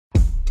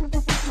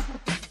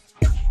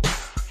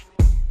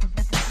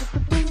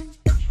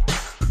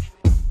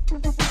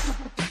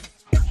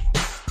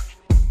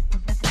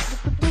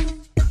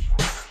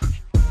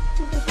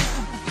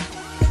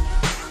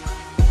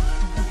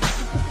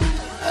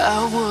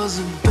was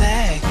a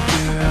bad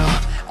girl.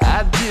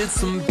 I did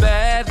some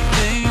bad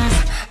things.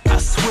 I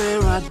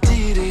swear I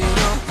did it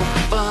all for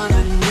fun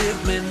and it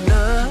meant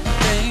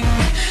nothing.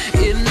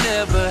 It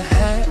never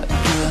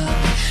happened.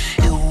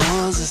 It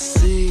was a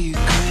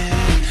secret.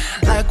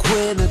 Like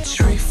when a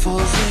tree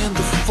falls in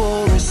the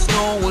forest,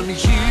 no one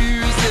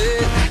hears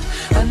it.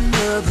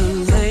 Another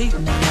late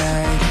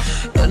night,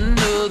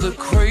 another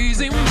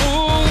crazy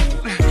mood,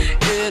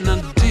 and I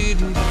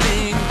didn't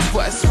think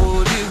twice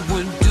what it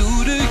would do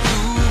to you.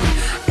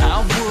 I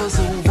was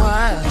a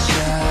wild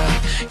child,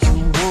 you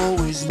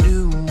always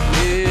knew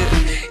it.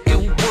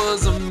 It was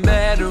a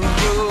matter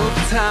of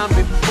time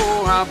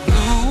before I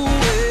blew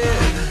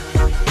it.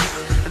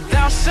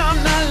 Thou shalt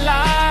not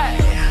lie,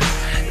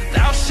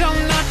 thou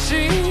shalt not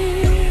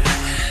cheat,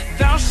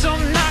 thou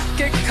shalt not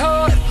get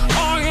caught,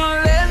 or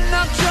you'll end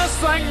up just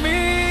like me.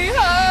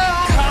 Oh,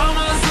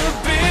 karma's a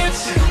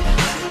bitch,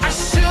 I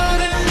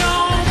should've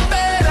known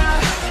better.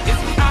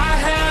 If I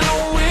had a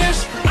wish,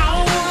 I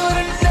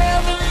would've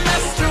never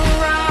messed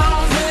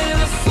around. When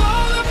I saw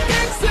the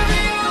pics of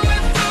you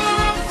with her,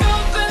 I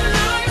felt the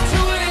night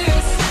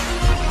twist.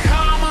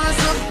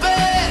 Karma's a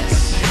bitch,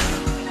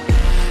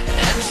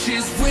 and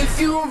she's with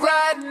you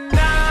right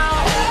now.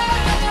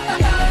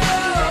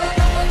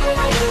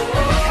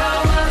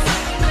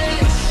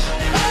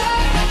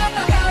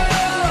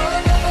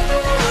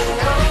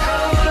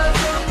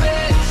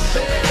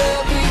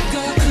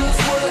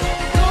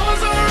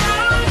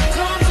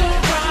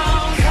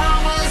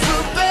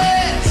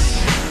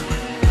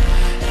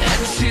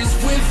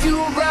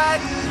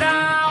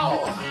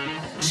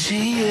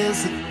 She is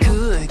a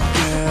good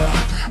girl,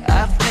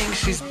 I think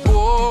she's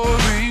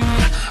boring.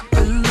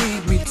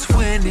 Believe me,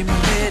 20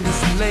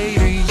 minutes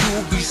later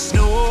you'll be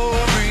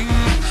snoring.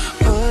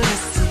 But it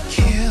still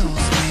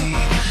kills me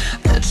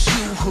that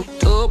you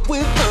hooked up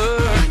with her,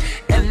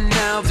 and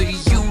now the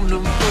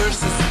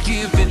universe is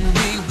giving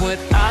me what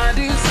I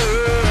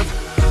deserve.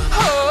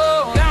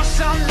 Oh, thou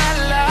shalt not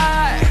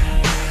lie,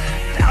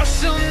 thou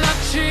shalt not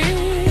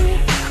cheat.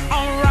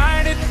 I'll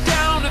write it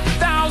down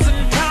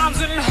 1,000 times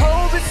and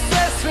hope it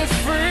sets me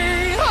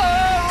free. Oh,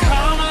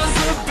 karma's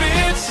a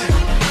bitch,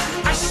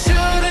 I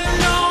should've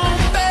known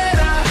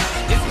better.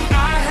 If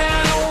I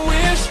had a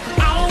wish,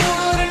 I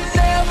would've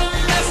never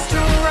messed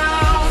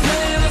around.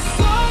 When I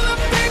saw the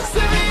pics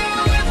of you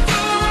with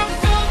her, I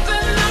felt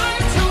the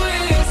night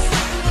twist.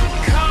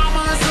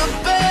 Karma's a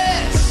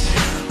bitch,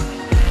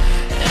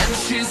 and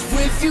she's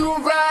with you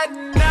right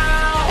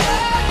now.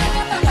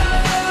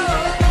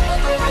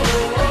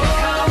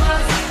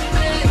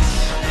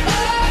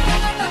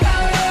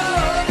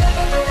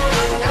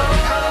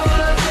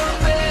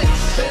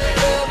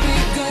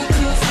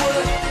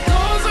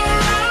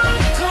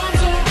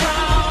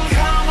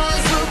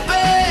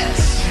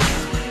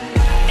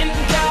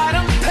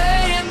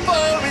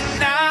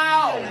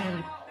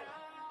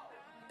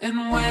 And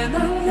when I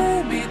lay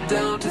me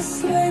down to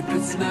sleep,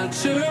 it's not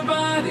your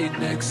body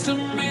next to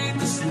me.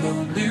 This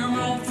lonely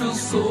room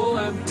feels so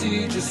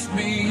empty, just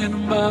me and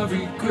my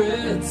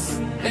regrets.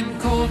 And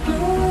cold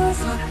blue eyes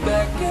look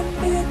back at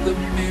me, the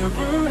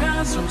mirror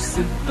has no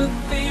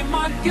sympathy.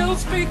 My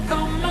guilt's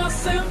become my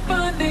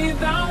symphony,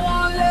 that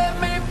won't let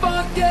me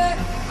forget.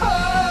 Oh,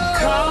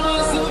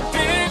 karma's a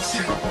bitch,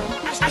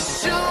 I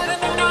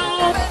should've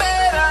known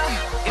better.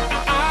 If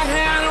I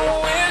had a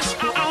wish,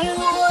 I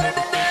would've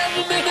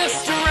never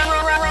messed around.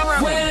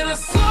 When I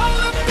saw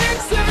the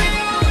pics of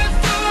you with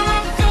her,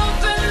 I felt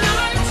the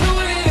night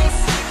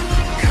twist.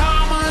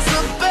 Karma's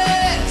a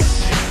bitch,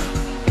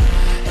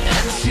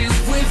 and she's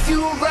with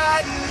you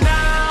right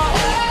now.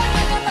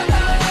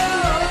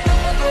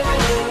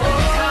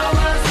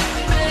 Karma's a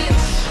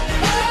bitch,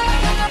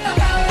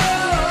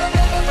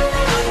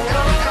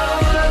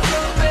 karma's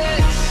a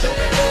bitch.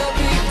 Better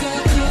be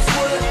good, 'cause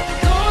what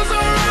goes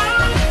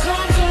around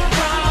comes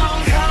around.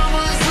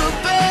 Karma's a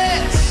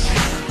bitch,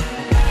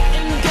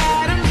 and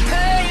God, I'm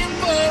paying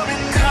for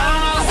it.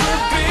 Karma's a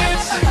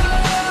bitch,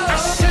 I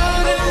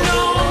should've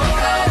known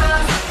better.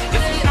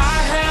 If I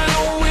had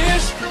a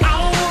wish, I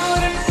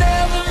would've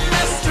never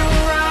messed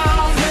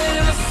around.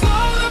 When I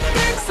saw the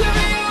pics of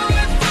you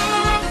with her,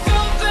 I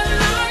felt the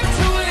night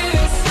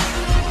twist.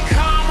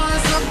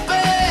 Karma's a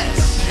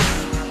bitch,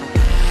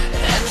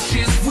 and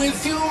she's with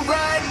you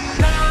right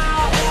now.